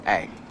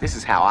Hey, this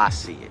is how I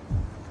see it.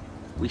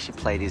 We should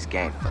play this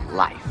game for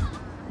life.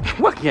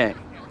 What game?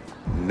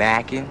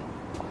 Macking.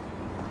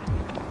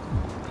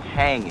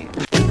 Hanging.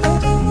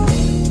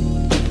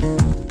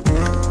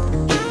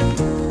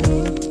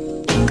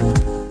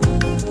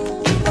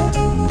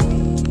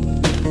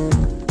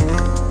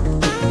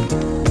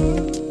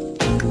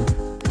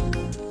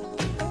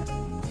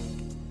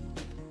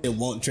 It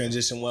won't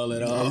transition well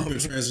at all. We've been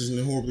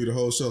transitioning horribly the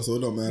whole show, so it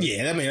don't matter.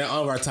 Yeah, I mean,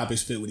 all of our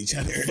topics fit with each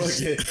other.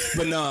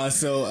 But no,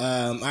 so,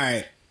 all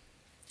right.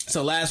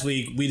 So last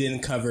week, we didn't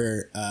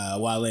cover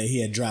Wale.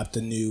 He had dropped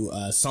a new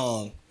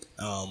song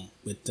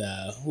with,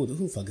 who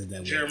the fuck is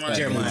that? Jeremiah.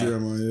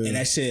 Yeah. And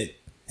that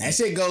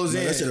shit goes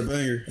in. That shit a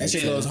banger. That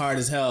shit goes hard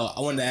as hell.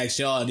 I wanted to ask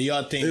y'all, do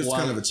y'all think It's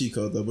kind of a cheat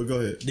code, though, but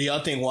go ahead. Do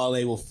y'all think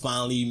Wale will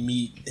finally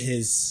meet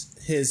his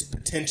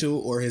potential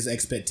or his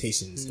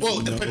expectations? Well,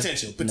 the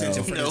potential for this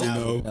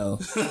album. No,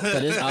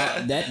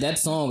 but that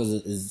song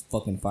is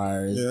fucking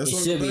fire. Yeah, It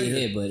should be a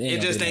hit, but It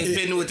just ain't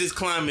fitting with this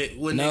climate.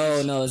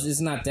 No, it's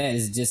not that.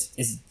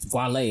 It's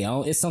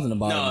Wale. It's something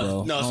about it,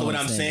 bro. No. So what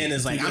I'm saying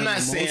is, like, I'm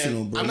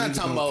not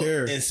talking about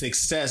in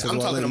success. I'm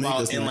talking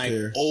about in like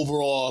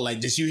overall, like,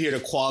 just you hear the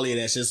quality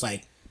that's just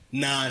like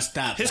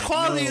non-stop. His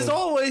quality is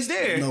always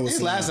there. No, His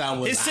last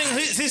album was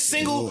his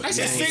single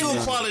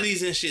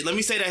qualities and shit. Let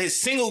me say that his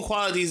single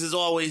qualities is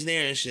always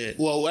there and shit.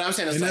 Well, what I'm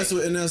saying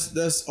is,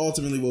 that's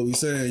ultimately what we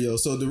saying, yo.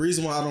 So the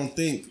reason why I don't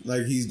think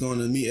like he's going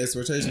to meet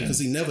expectations because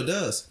he never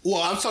does.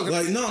 well, I'm talking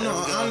Like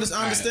I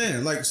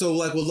understand. Like so,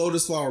 like with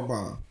Lotus Flower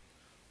Bomb,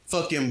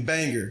 fucking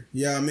banger.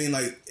 Yeah, I mean,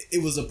 like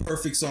it was a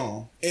perfect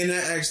song, and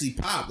that actually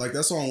popped. Like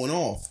that song went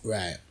off.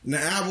 right. And the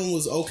album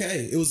was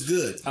okay. It was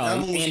good. The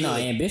album was good.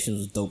 Ambition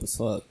was dope as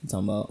fuck. You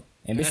talking about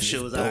Ambition? That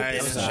shit was dope alright.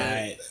 as fuck.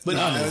 Alright. But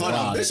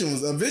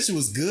Ambition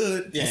was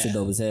good. That shit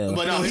dope as hell.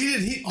 But no,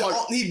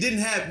 He didn't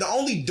have the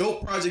only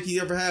dope project he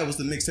ever had was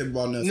the mixtape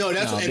about nothing. No,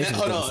 that's Ambition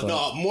hold was on.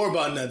 No, more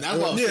about nothing. That's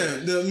what I'm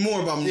saying. the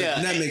more about nothing.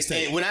 Yeah, That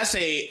mixtape. And when I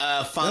say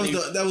finally,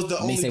 That was the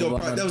only Mixtape dope about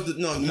project. That was the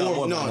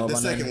the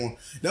second one.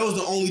 That was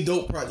the only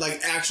dope project,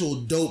 like actual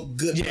dope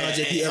good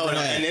project he ever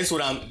had. And that's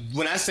what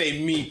when I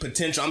say me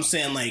potential, I'm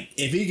saying like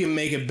if he can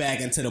make it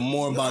back into the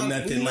more about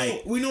nothing,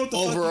 we know what the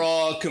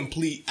overall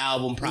complete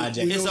album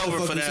project. We know It's what the over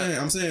fuck for you're that. saying.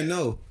 I'm saying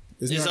no.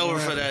 It's not over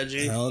gonna for happen. that,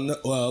 G. I don't know.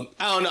 Well,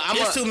 I don't know.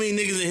 There's too many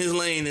niggas in his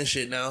lane and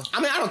shit now. I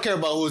mean, I don't care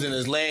about who's in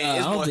his lane. I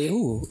It's don't more- think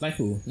who. Not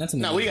too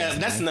many. No,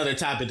 that's another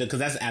topic because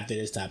that's after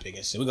this topic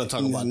and shit. We're gonna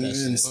talk about that. And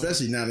Shit.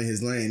 especially not in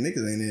his lane. Niggas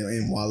ain't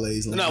in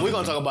Wale's lane. No, we're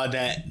gonna talk about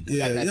that. We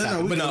got that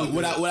topic. But no,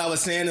 what I was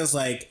saying is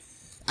like,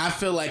 I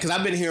feel like because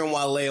I've been hearing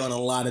Wale on a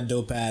lot of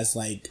dope ass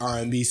like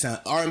R&B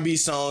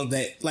songs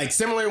that like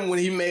similar when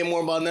he made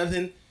More About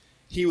Nothing.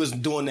 He was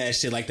doing that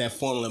shit like that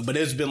formula, but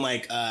it's been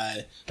like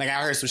I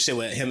heard some shit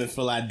with him and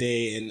Phil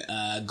Ade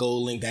and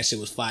Gold Link. That shit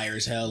was fire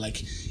as hell. Like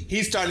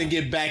he's starting to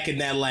get back in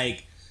that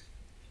like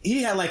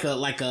he had like a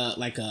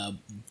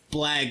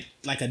black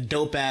like a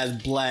dope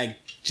ass black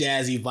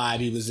jazzy vibe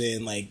he was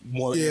in like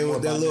more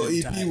with that little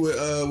EP type.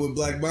 with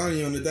Black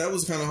Bounty on it. That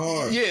was kind of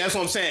hard. Yeah, that's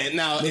what I'm saying.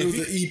 Now But it was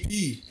the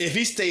EP. if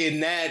he stay in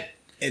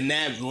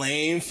that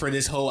lane for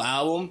this whole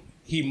album,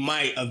 he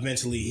might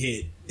eventually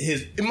hit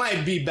it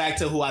might be back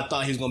to who I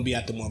thought he was gonna be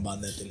after More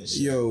About Nothing and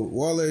shit. Yo,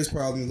 Wale's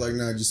problem is like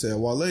now you said,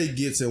 Wale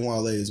gets in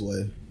Wale's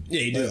way. Yeah,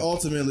 he do. Like,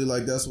 ultimately,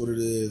 like that's what it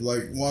is.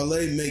 Like Wale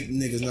make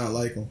niggas not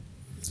like him,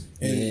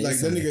 and Yeah, like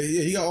that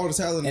nigga, he got all the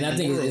talent. And in I the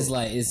think world. it's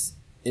like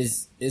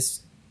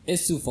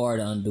it's too far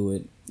to undo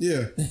it.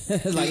 Yeah,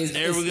 Like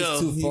There we go. It's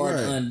too far You're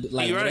to right. undo.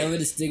 Like You're right. whatever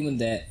the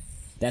stigma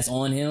that's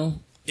on him.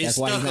 It's That's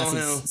why he's stuck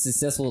not on him.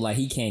 successful. Like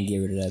he can't get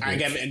rid of that. I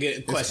bitch. get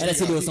a question. Unless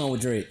he do a song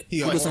with Drake. He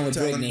He got do a song all with the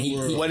Drake, talent then in the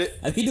world. What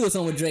if he do a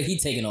song with Drake, he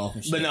taking off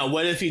and shit. But now,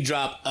 what if he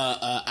drop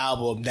a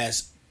album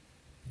that's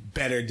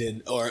better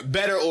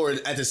or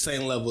at the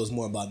same level as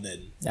More About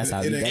Nothing? That's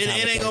how It he- ain't- that's how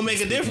It the ain't gonna make a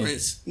fucking speaking.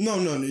 difference.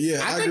 no, yeah.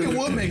 I think agree it with-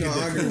 would make a I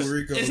agree difference. with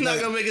Rico. It's not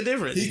gonna make a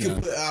difference. He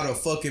could put out a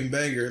fucking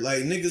banger.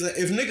 Like niggas,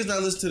 if niggas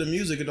not listen to the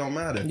music, it don't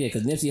matter. Yeah,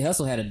 because Nipsey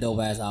Hussle had a dope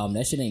ass album.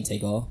 That shit ain't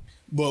take off.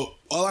 But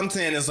all I'm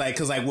saying is like,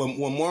 cause like when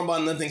More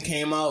About Nothing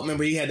came out,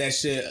 remember he had that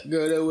shit,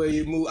 girl, that way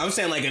you move. I'm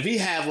saying like if he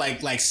have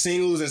like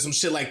singles and some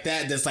shit like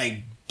that that's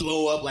like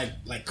blow up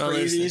like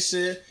crazy and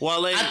shit.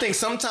 Wale- I think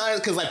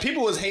sometimes cause like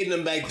people was hating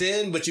him back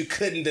then, but you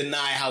couldn't deny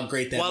how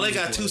great that. Wale music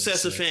got was two and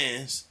sets of shit.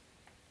 fans.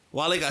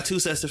 Wale got two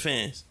sets of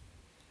fans.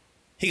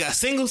 He got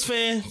singles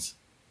fans,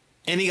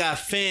 and he got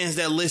fans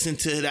that listen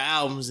to the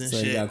albums and So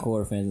shit. you got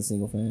core fans and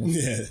single fans.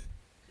 Yeah,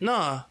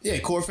 Nah. yeah,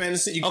 core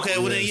fantasy. Okay,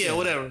 well then, yeah,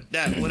 whatever.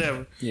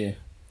 Whatever. Yeah.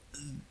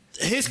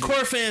 His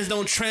core fans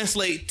don't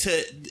translate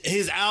to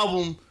his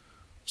album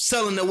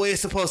selling the way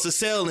it's supposed to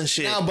sell and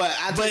shit. No, but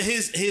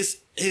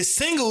his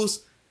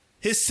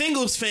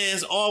singles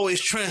fans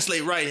always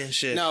translate right and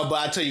shit. No, but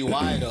I tell you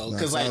why though, Nah,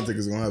 because I like don't think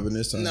it's gonna happen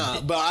this time.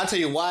 no, but I'll tell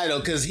you why though,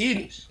 because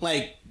he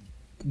like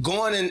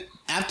going in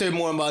after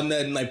More About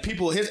Nothing, like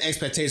people, his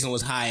expectation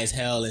was high as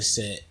hell and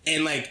shit,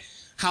 and like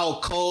how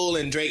Cole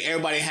and Drake,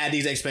 everybody had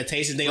these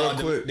expectations, they all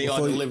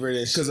delivered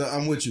this. Because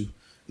I'm with you.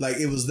 Like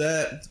it was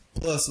that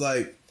plus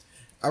like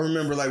I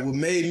remember like what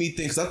made me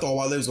think because I thought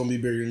Wale was gonna be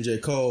bigger than J.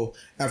 Cole.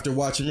 after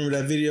watching. Remember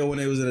that video when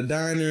they was in a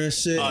diner and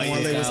shit? Oh,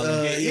 and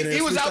yeah.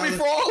 He was out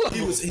before all of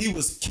them. He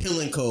was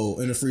killing Cole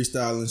in the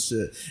freestyle and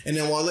shit. And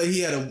then Wale,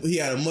 he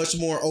had a much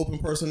more open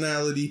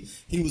personality.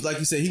 He was, like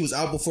you said, he was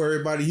out before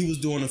everybody. He was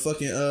doing the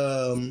fucking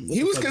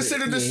he was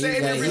considered the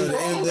savior before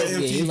all of the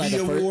them.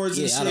 MTV Awards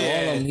and shit. Out of all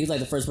of them, he was like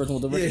the first person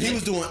with the record. Yeah, he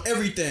was doing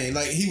everything.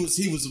 Like he was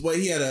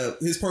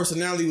his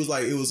personality was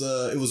like it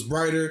was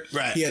brighter.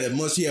 Right. He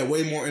had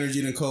way more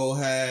energy than Cole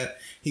had.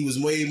 He was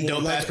way more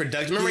dope ass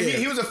production. Remember,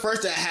 he was the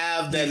first to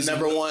have that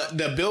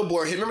the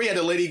Billboard hit. Remember, he had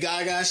the Lady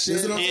Gaga shit.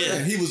 That's what I'm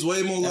saying. He was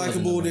way more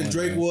likable than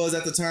Drake was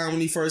at the time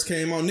when he first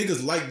came on.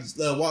 Niggas liked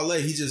Wale.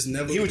 He just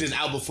never. He was just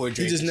out before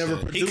Drake. He just never.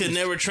 He could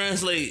never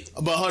translate.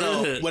 But hold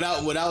on, what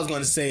I was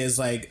going to say is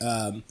like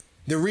the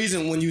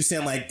reason when you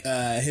saying like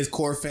his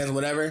core fans,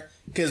 whatever,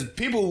 because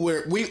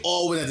we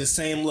all were at the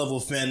same level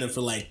of fandom for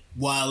like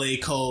Wale,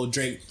 Cole,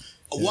 Drake.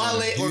 Wale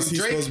or he's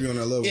Drake supposed to be on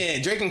that level.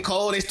 Yeah, Drake and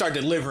Cole, they start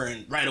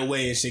delivering right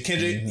away and shit.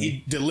 Kendrick,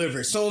 he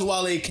delivered. So as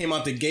Wale came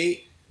out the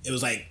gate, it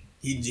was like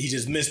he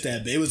just missed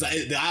that. But it was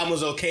like the album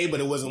was okay, but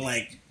it wasn't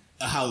like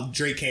how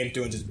Drake came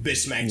through and just bitch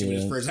smacked you in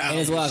his first album. And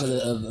it's why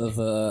because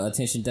of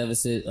Attention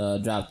Deficit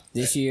dropped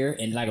this year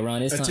and like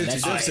around this time.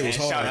 Attention Deficit was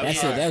hard.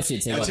 That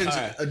shit take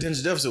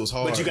Attention Deficit was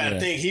hard. But you got to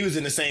think he was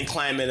in the same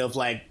climate of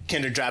like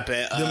Kendrick dropping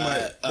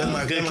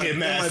Good Kid,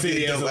 Mad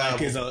City as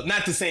like his own.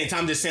 Not the same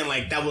time. I'm just saying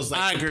like that was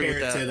like I agree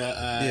with compared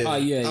that. to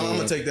the. I'm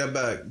gonna take that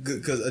back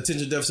because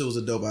Attention Deficit was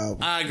a dope album.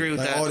 I agree with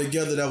like, that. All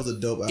together, that was a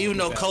dope album. Even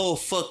though Cole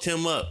fucked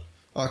him up.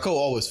 Cole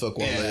always fuck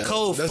Wale. Yeah.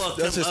 Cole that's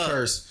fucked his him up.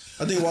 curse.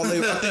 I think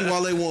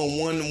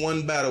Wale won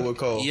one battle with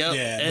Cole. Yep.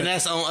 Yeah, and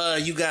that's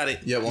on You Got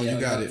It. Yep, on You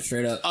Got It.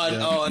 Straight up.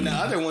 Oh, and the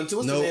other one too.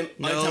 What's his name?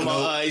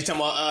 He's talking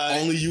about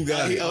Only You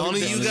Got It. Only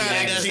You Got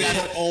It. That's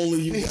it.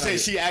 Only You He Got said It.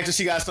 she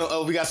actually got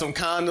some. We got some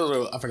condoms.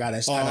 Or I forgot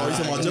that shit. Oh, you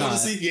talking about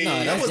Jodeci?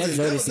 Yeah, that's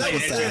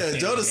Jodeci.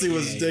 Jodeci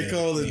was J.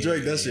 Cole and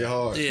Drake. That shit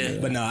hard. Yeah.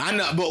 But no, I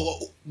know. But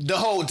the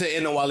whole to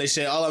end the Wale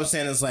shit. All I'm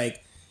saying is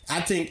like, I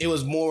think it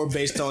was more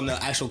based on the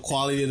actual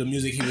quality of the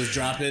music he was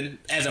dropping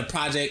as a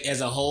project as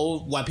a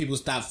whole. Why people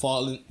stopped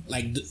fucking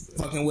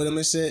with him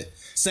and shit.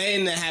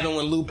 Saying that happened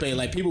with Lupe,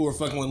 like people were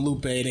fucking with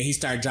Lupe, and then he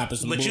started dropping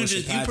some. But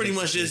bullshit you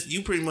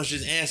pretty much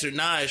just answered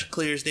Naj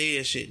clear as day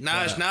and shit.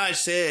 Naj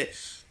said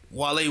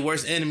Wale's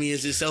worst enemy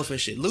is himself and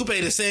shit. Lupe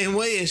the same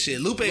way and shit.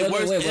 Lupe's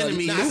worst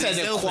enemy is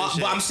himself and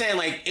shit. But I'm saying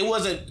like it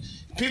wasn't.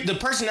 The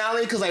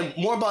personality, because like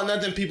More About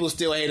Nothing, people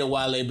still hated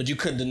Wale, but you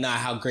couldn't deny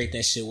how great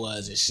that shit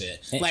was and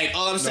shit. Like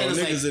all I'm saying is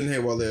niggas like, didn't hate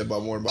Wale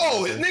about More About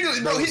Nothing.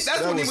 Niggas, bro,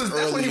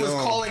 that's when he was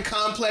calling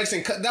Complex,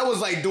 and that was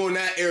like during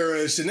that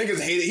era and shit. Niggas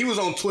hated. He was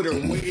on Twitter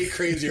way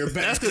crazier back.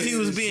 That's because he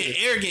was being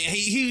arrogant.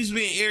 He was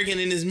being arrogant,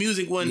 and his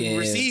music wasn't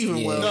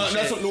receiving well. No,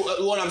 that's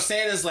what I'm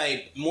saying is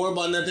like More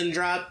About Nothing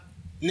dropped.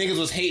 Niggas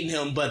was hating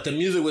him, but the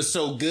music was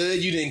so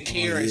good you didn't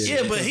care.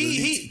 Yeah, but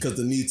because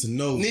the Need to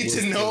Know,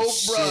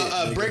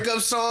 bro, breakup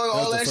song,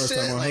 all that shit. That's the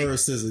first time I heard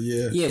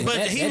SZA. Yeah,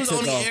 but he was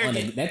only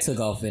arrogant. That took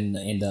off in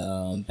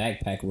the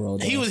backpack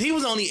world. He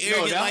was only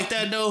arrogant like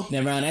that though.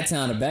 Now around that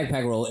time, the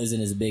backpack world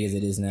isn't as big as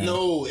it is now.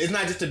 No, it's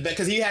not just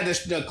because he had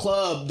the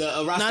club,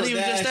 the Roscoe not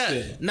even Dash just that.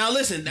 shit. Now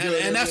listen,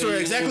 and that's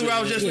exactly where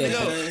I was just going to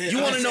go. You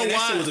want to know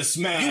why? That was a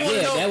smash.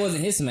 That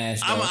wasn't his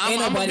smash. Though. I'm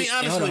gonna be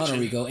honest with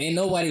you. Rico. Ain't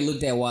nobody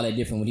looked at Wale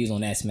different when he was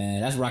on that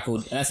smash. That's Roscoe.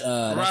 That's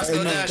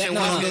Roscoe Dash and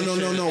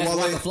No.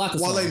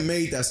 Wale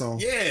made that song.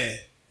 Yeah.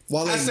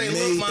 Wale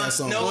made that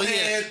song. No,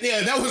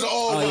 yeah, that was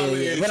all Wale.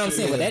 Yeah. But I'm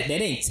saying, but that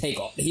didn't take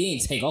off. He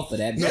didn't take off of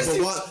that. I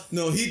see what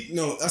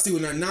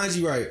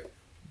Najee right.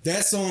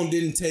 That song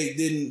didn't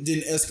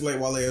escalate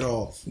Wale at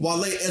all.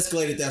 Wale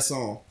escalated that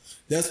song.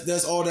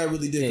 That's all that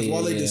really did.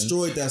 Because Wale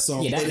destroyed that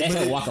song. Yeah, but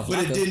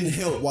it didn't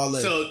help Wale.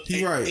 So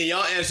he right.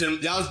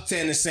 And y'all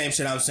saying the same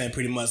shit I'm saying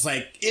pretty much.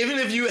 Like even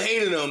if you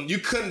hated him, you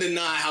couldn't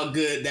deny how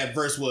good that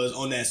verse was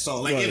on that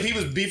song. Like if he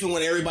was beefing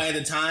with everybody at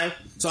the time.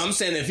 So I'm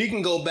saying if he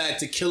can go back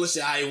to killing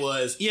shit how he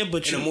was,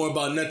 but in a More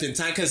About Nothing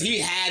time, because he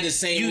had the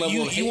same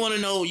level of hate. You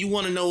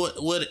want to know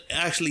what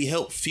actually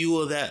helped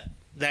fuel that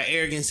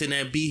arrogance and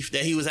that beef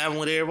that he was having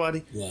with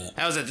everybody. Yeah.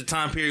 That was at the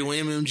time period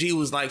when MMG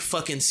was like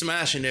fucking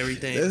smashing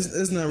everything.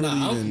 It's not really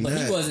even but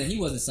that. he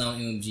wasn't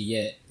sounding MMG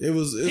yet. He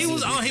was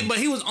on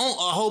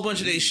a whole bunch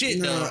of their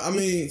shit though. I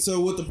mean, so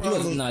what the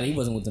problem? He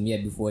wasn't with them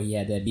yet before he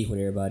had that beef with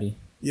everybody.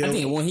 Yeah. I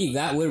think when he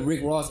got with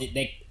Rick Ross,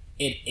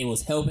 it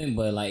was helping,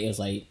 but like it was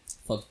like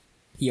fuck.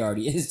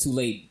 It's too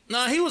late.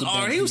 No, he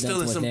was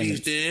still in some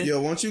beef then. Yo,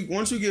 once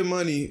you get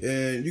money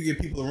and you get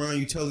people around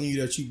you telling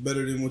you that you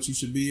better than what you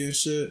should be and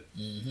shit,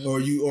 or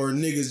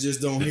niggas just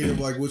don't hear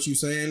like what you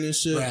saying and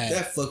shit,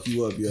 that fuck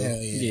you up, yo.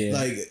 Hell yeah.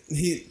 Like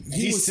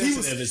he was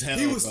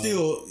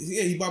still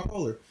he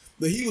bipolar,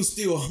 but he was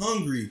still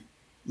hungry.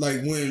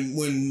 Like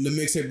when the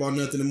mixtape About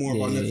Nothing and More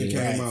About Nothing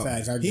came out,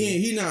 facts,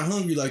 he not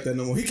hungry like that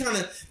no more. He kind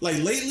of like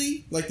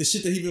lately, like the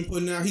shit that he been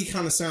putting out, he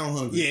kind of sound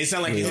hungry. Yeah, it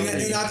sound like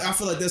and I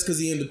feel like that's because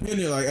he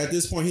independent. Like at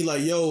this point, he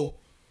like yo.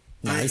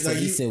 He's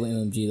still with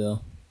MMG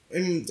though.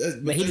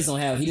 But he just don't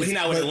have. He's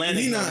not with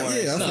Atlantic. Yeah,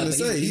 I was gonna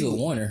say he's with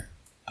Warner.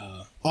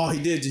 Oh,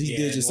 he did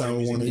just sign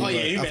with Warner. Oh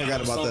yeah, I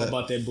forgot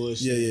about that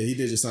bullshit. Yeah, he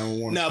did just sign with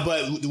Warner. No,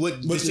 but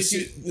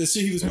the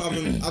shit he was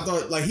popping, I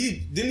thought like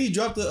he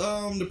dropped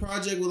the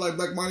project with like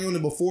Black Money on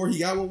it before he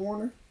got with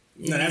Warner.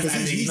 No,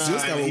 that's he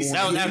just got with Warner.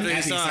 That was after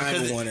he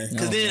signed with Warner.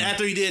 Because then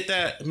after he did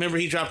that, remember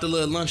he dropped a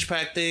little lunch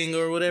pack thing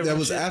or whatever. That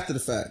was after the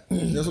fact.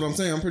 That's what I'm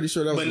saying. I'm pretty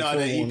sure that was. But no,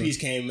 the Warner. EPs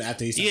came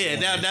after he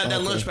signed. Yeah,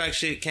 that lunch pack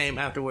shit came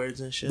afterwards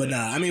and shit. But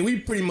nah, I mean we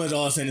pretty much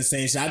all saying the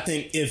same shit. I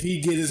think if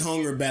he get his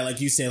hunger back, like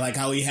you said, like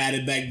how he had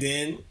it back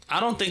then, I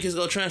don't think it's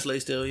gonna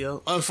translate still,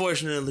 yo.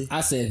 Unfortunately,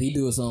 I said if he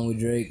do a song with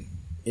Drake,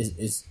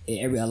 it's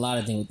a lot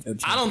of things.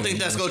 I don't think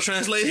that's gonna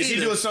translate. If he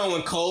do a song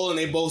with Cole and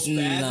they both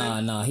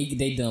spaz, nah,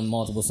 they done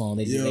multiple songs.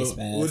 They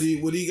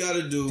spaz. What he got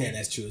to do? Damn,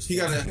 that's true. He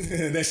got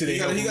that shit. He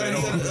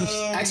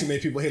got actually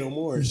made people hit on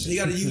more. He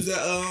got to use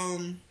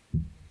that.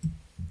 You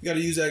got to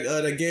use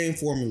that game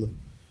formula.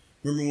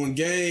 Remember when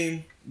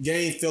game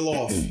fell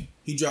off?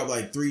 He dropped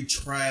like 3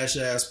 trash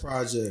ass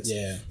projects.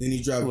 Yeah. Then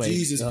he dropped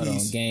Jesus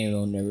Piece. Game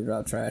don't never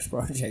drop trash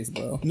projects,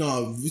 bro.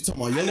 No, you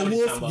talking about Yellow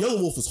Wolf?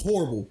 Yellow Wolf is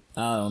horrible. He's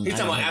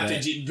talking about after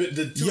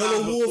the 2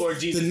 Yellow Wolf,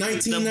 the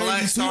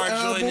 1992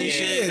 album.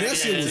 Yeah, that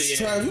shit was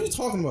trash. What are you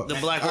talking about? The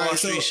Black Wall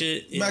Street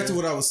shit. Yeah. Back to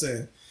what I was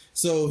saying.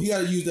 So he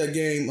got to use that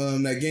game.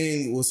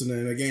 What's the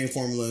name? That game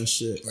formula and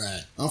shit.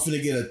 Right. I'm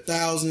finna get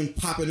 1,000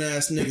 popping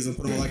ass niggas and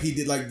put them on like he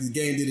did, like the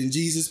game did in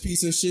Jesus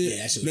Piece and shit.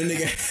 Yeah, that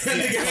nigga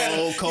had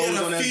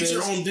a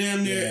feature on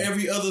damn near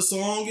every other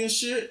song and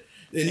shit.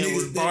 And it niggas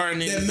was barring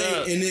niggas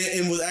up.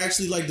 And was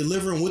actually like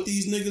delivering with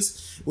these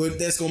niggas.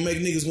 That's gonna make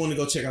niggas want to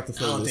go check out the.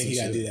 I don't think he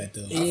gotta do that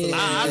though. Yeah,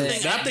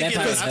 I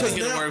think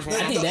it'll work for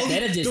him. I think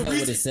that'll just help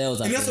with his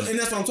sales. And that's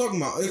what I'm talking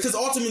about. Because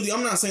ultimately,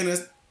 I'm not saying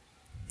that.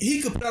 He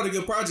could put out a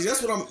good project.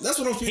 That's what I'm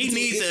speaking to. He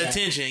needs the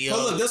attention, yo.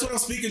 Look, that's what I'm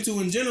speaking to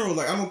in general.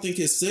 Like, I don't think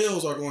his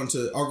sales are going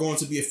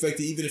to be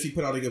affected even if he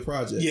put out a good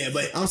project. Yeah,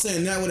 but I'm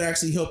saying that would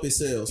actually help his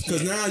sales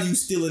because now you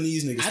stealing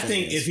these niggas. I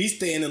think if he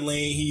stay in the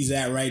lane he's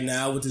at right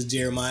now with his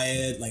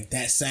Jeremiah, like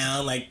that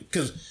sound, like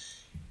because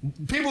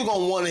people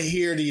gonna want to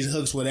hear these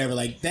hooks, whatever.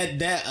 Like that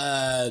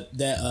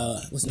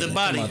what's the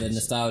body, the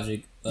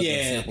nostalgic.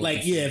 Yeah, like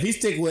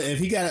if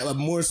he got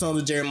more songs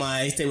with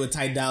Jeremiah, he stay with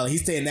Ty Dolla, he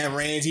stay in that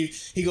range.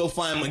 He go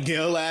find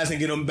Miguel ass and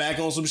get him back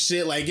on some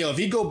shit. Like if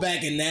he go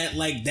back in that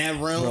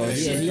realm, bro,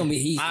 yeah, he gonna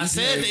be. I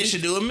said they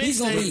should do a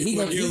mixtape. He's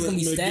gonna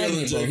be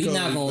stagnant, bro. He's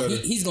not gonna.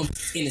 He's gonna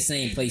be in the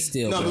same place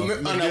still. No,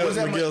 but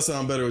Miguel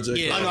sound better with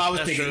J. Yeah, I was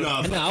thinking.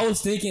 I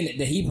was thinking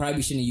that he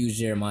probably shouldn't use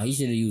Jeremiah. He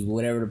should have used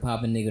whatever the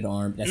popping nigga to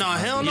arm. No,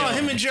 hell no.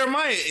 Him and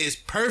Jeremiah is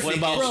perfect. What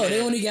about, bro?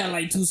 They only got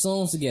like 2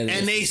 songs together,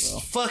 and they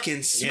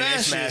fucking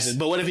smash it.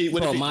 But what if he?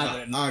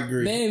 I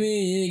agree. Baby,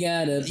 you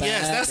gotta.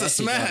 Yes, that's a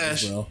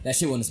smash, bro. That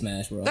shit wasn't a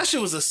smash, bro. That shit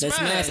was a smash.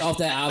 That smash off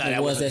that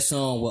album was that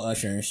song with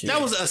Usher and shit.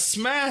 That was a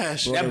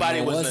smash. That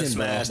body wasn't a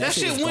smash. That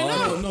shit went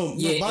up. No,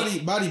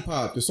 body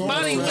pop. The song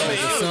body went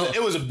up.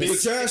 It was a big. The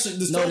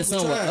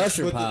song with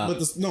Usher pop.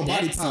 But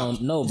body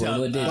pop. No,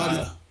 bro. It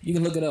did. You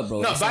can look it up,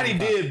 bro. No, body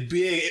did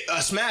big.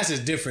 A smash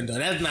is different though.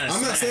 That's not.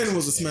 I'm not saying it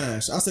was a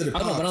smash. I said it. I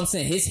know, but I'm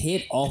saying his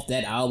hit off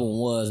that album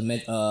was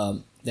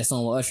that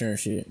song with Usher and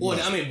shit. Well,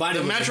 I mean, Body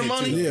the was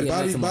Matrimony. Yeah,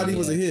 Body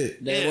was a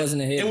hit. That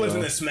wasn't a hit. It bro.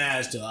 wasn't a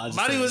smash though.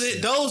 Body was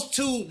it. Those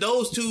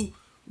two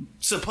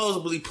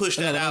supposedly pushed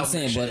that album. I'm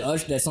saying, but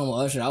Usher, that song with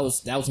Usher, I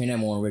was hearing that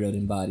more on radio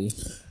than Body.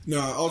 No,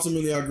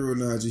 ultimately I agree with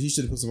Najee. He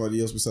should have put somebody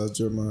else besides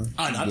Jeremiah.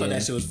 Oh, no, I thought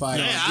that shit was fire.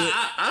 Yeah,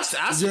 I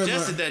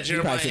suggested that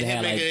Jeremiah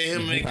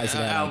him make an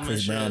album.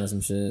 Chris Brown or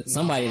some shit.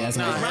 Somebody that's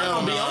Chris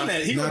Brown gonna be on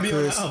that. He gonna be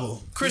on the album.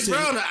 Chris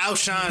Brown to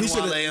outshine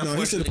Wale. No,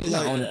 he should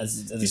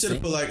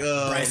have put like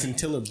Bryson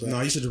Tiller, bro. No,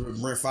 he should have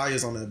put Brent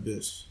Fires on that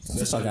bitch. Get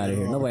the fuck out of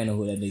here. Nobody know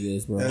who that nigga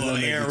is, bro.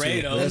 Aaron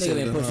Ray though. That nigga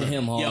been pushing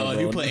him hard. Yo,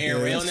 if you put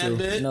Aaron Ray on that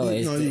bitch, no,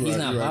 he's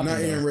not popping.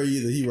 Not Aaron Ray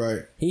either. He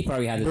right. He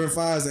probably had Brent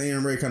Fires and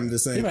Aaron Ray kind of the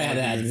same. He probably had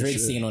to have Drake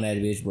singing on that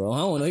bitch, bro. I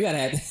don't know. You gotta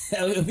have.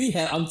 If he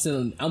had, I'm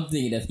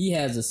thinking that if he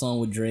has a song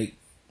with Drake,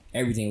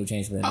 everything would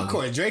change for that. Of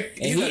course, Drake.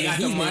 He's got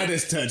the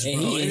Midas touch, bro.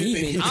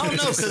 I don't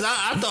know because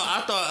I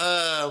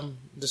thought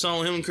the song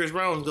with him and Chris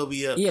Brown was gonna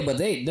be up. Yeah, but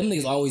them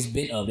niggas always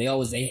been up. They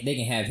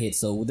can have hits.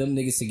 So with them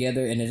niggas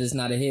together, and if it's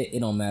not a hit, it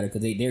don't matter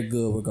because they're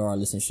good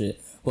regardless and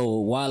shit. But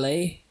with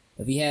Wale,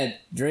 if he had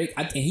Drake,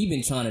 I think he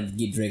been trying to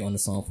get Drake on the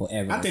song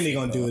forever. I think they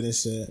gonna do it and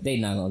shit. They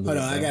not gonna do it.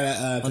 Hold on, I gotta.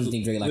 I don't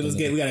think Drake like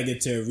it. We gotta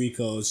get to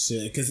Rico's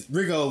shit because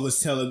Rico was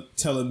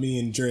telling me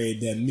and Dre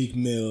that Meek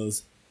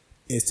Mills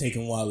is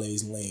taking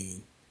Wale's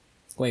lane.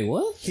 Wait,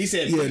 what? He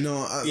said, "Yeah,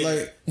 no,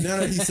 like now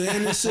that he's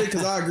saying this shit,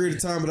 because I agree at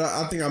the time, but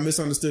I think I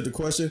misunderstood the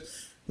question.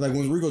 Like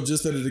when Rico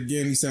just said it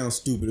again, he sounds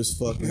stupid as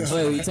fuck. Wait,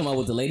 you talking about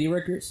with the Lady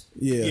Records?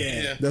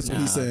 Yeah. That's what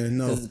he's saying.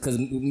 No, because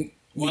Meek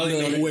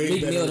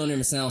Mill don't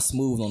even sound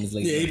smooth on his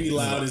lady. Yeah, he be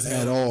loud as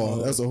hell. At all.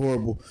 That's a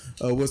horrible.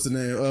 What's the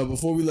name?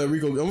 Before we let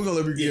Rico go, we're gonna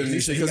let Rico get in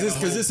this shit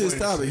because this is his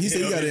topic. He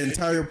said he got an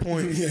entire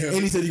point, and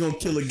he said he gonna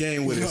kill a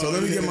game with it. So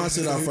let me get my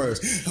shit out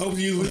first. Hope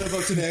you live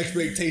up to the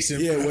expectation.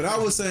 Yeah, what I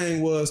was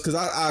saying was because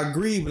I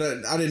agree,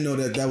 but I didn't know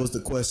that was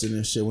the question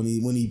and shit when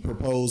he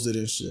proposed it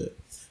and shit.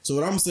 So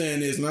what I'm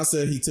saying is, when I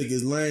said he took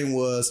his lane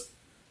was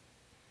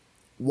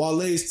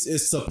Wale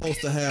is supposed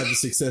to have the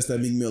success that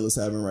Meek Mill is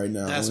having right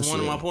now. That's one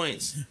of my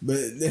points. But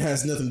it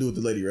has nothing to do with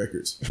the Lady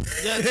Records.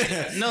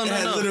 No. It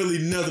has literally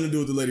nothing to do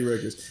with the Lady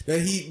Records.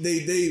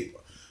 That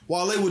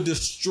Wale would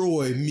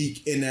destroy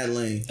Meek in that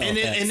lane.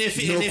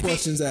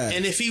 Questions asked.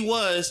 And if he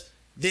was,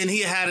 then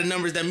he had the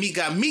numbers that Meek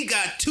got. Meek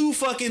got 2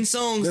 fucking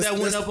songs that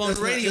went up on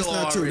the radio.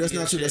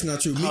 That's not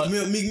true.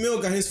 Meek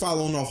Mill got his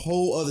following off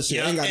whole other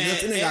shit. Ain't got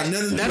nothing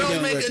to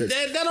do with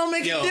that don't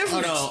make a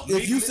difference.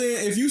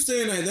 If you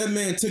saying that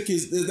man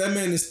that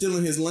man is still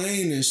in his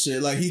lane and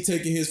shit, like he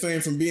taking his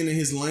fame from being in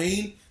his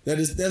lane.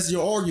 That's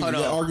your argument.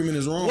 That argument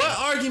is wrong. What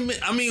argument?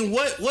 I mean,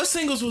 what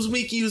singles was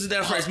Meek using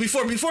that first?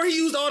 Before he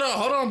used all the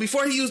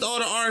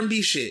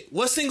R&B shit.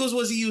 What singles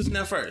was he using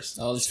that first?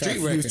 All the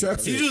street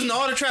records. He's using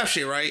all the trap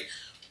shit, right?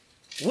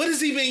 What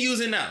has he been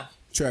using now?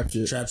 Trap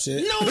shit.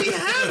 No, he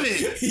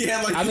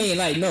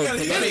haven't. No.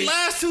 The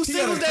last 2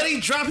 singles that he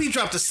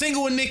dropped a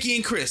single with Nicki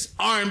and Chris,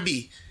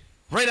 R&B,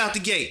 right out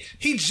the gate.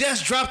 He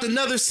just dropped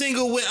another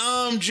single with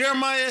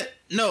Jeremiah.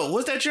 No,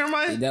 was that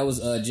Jeremiah? That was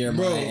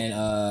Jeremiah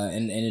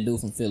and the dude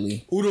from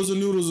Philly. Oodles and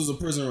Noodles is a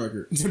prison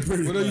record.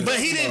 But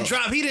he didn't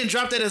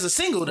drop that as a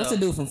single though. What's the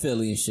dude from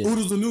Philly and shit?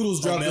 Oodles and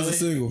Noodles dropped as a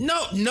single.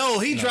 No,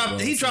 he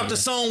dropped a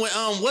song with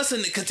what's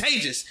in it?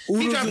 Contagious.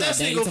 He dropped that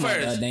single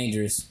first.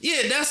 Dangerous.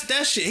 Yeah, that's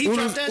that shit. He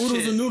dropped that shit.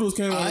 Oodles and Noodles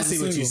came out. I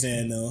see what you're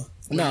saying though.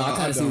 No, I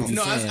kind of see what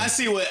you're saying. I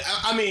see what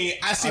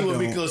I see what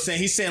Rico's saying.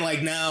 He's saying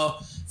like now.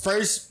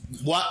 First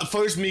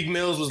Meek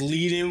Mills was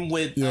leading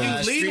with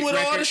leading with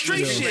all the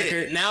street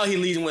shit. Now he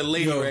leading with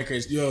Lady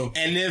Records.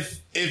 And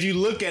if you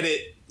look at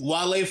it,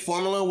 Wale's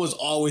formula was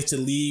always to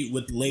lead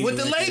with Lady with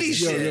the lady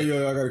shit.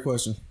 Yo, I got a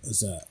question. What's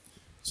that?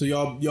 So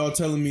y'all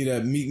telling me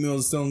that Meek Mill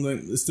is still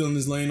in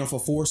his lane off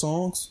of 4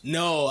 songs?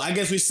 No, I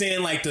guess we're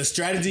saying like the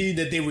strategy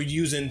that they were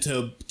using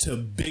to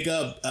big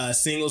up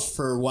singles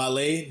for Wale.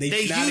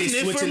 They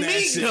switching that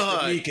shit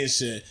for Meek and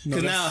shit.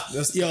 Because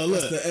that's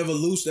the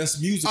evolution.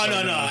 That's music. Oh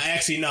no,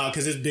 actually no,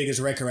 because his biggest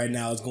record right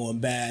now is going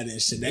bad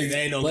and shit. That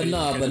ain't no. But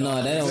no,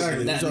 that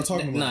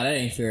that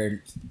ain't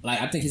fair.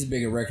 Like I think his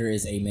bigger record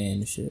is A-Man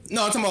and shit.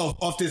 No, I'm talking about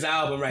off this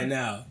album right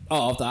now.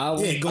 Oh, off the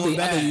album? Yeah, going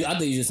bad. I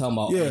thought you were just talking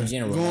about in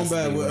general. Going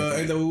bad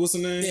with what's the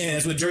name? Yeah,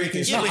 that's what Drake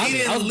and shit. Yeah, but he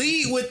didn't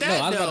lead with that.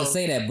 No, I was about to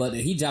say that, but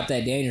he dropped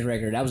that Dangerous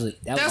record.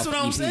 That's what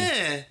I'm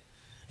saying.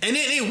 And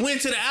then it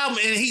went to the album,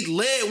 and he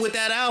led with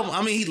that album.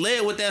 I mean, he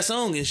led with that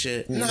song and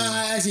shit. Nah,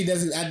 actually,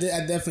 I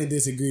definitely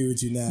disagree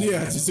with you now.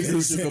 Yeah, I disagree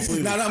with you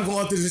completely. Now that I'm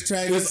going through this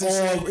track, it's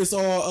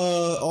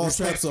all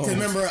trap songs.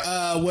 Remember,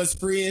 What's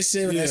Free and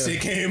shit when that shit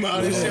came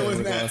out? That shit was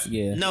not.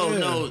 Yeah.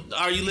 No.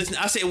 Are you listening?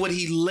 I said what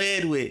he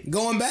led with.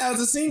 Going Bad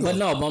was a single.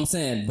 But I'm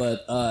saying,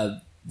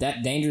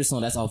 that Dangerous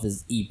song, that's off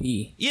his EP.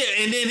 Yeah,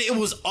 and then it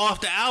was off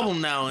the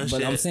album now and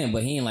shit. But I'm saying,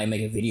 he ain't like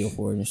make a video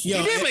for it and shit.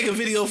 He did make a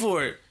video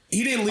for it.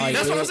 He didn't lead.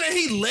 That's what I'm saying.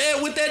 He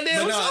led with that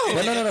damn song.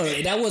 But no.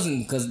 That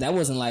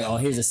wasn't like,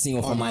 here's a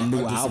single from my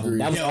new album.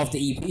 That was off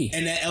the EP.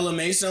 And that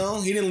LMA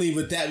song, he didn't lead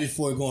with that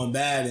before Going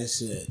Bad and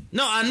shit.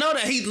 No, I know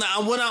that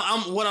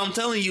what I'm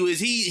telling you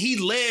is he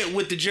led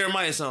with the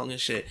Jeremiah song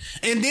and shit,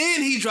 and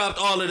then he dropped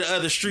all of the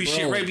other street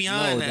shit right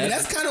behind that.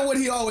 That's kind of what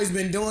he always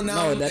been doing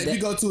now. If you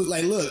go to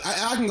like, look,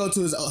 I can go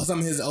to some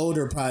of his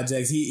older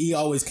projects. He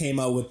always came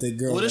out with the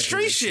girl with the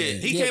street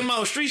shit. He came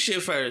out with street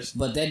shit first.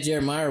 But that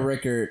Jeremiah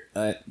record,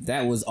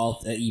 that was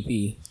off the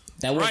EP.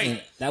 That wasn't.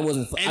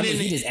 I mean,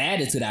 he just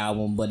added to the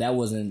album, but that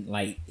wasn't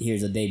like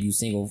here's a debut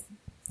single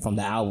from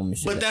the album and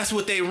shit. But that's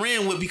what they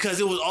ran with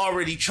because it was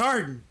already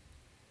charting.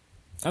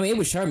 I mean, it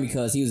was charting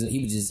because he was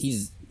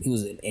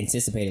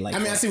anticipated. Like, I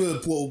mean, I see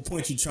what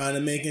point you're trying to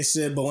make and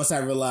shit, but once I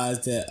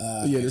realized that,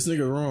 this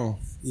nigga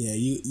wrong. Yeah,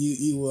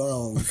 you were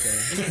wrong.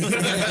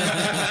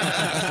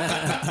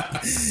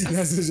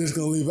 That's just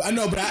gonna leave it. I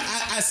know, but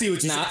I see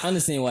what you're saying. I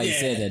understand why you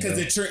said that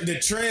because the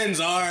trends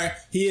are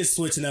he is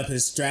switching up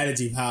his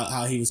strategy of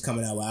how he was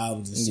coming out with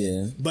albums and shit.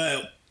 Yeah,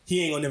 but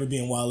he ain't gonna never be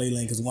in Wale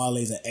lane because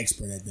Wale's an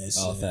expert at that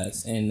shit. Oh,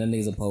 facts. And that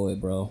nigga's a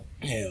poet, bro.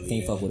 Hell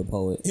Can't fuck with a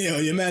poet.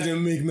 Hell, you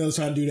imagine Meek Mill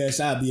trying to do that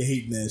shit. I'd be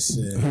hating that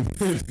shit.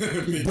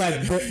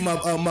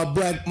 my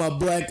black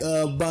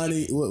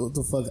Bonnie. What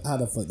the fuck? How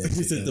the fuck that?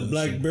 He said the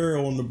black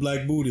barrel on the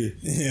black booty.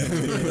 Yeah,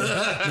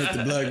 make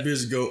the black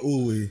bitch go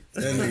ooey.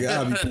 That nigga,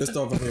 I'll be pissed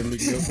off at him.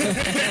 Meek Mill.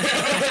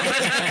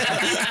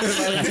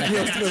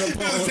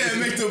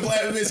 Make the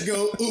black bitch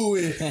go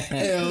ooey.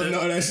 Hell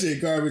no, that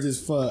shit garbage as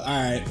fuck. All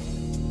right.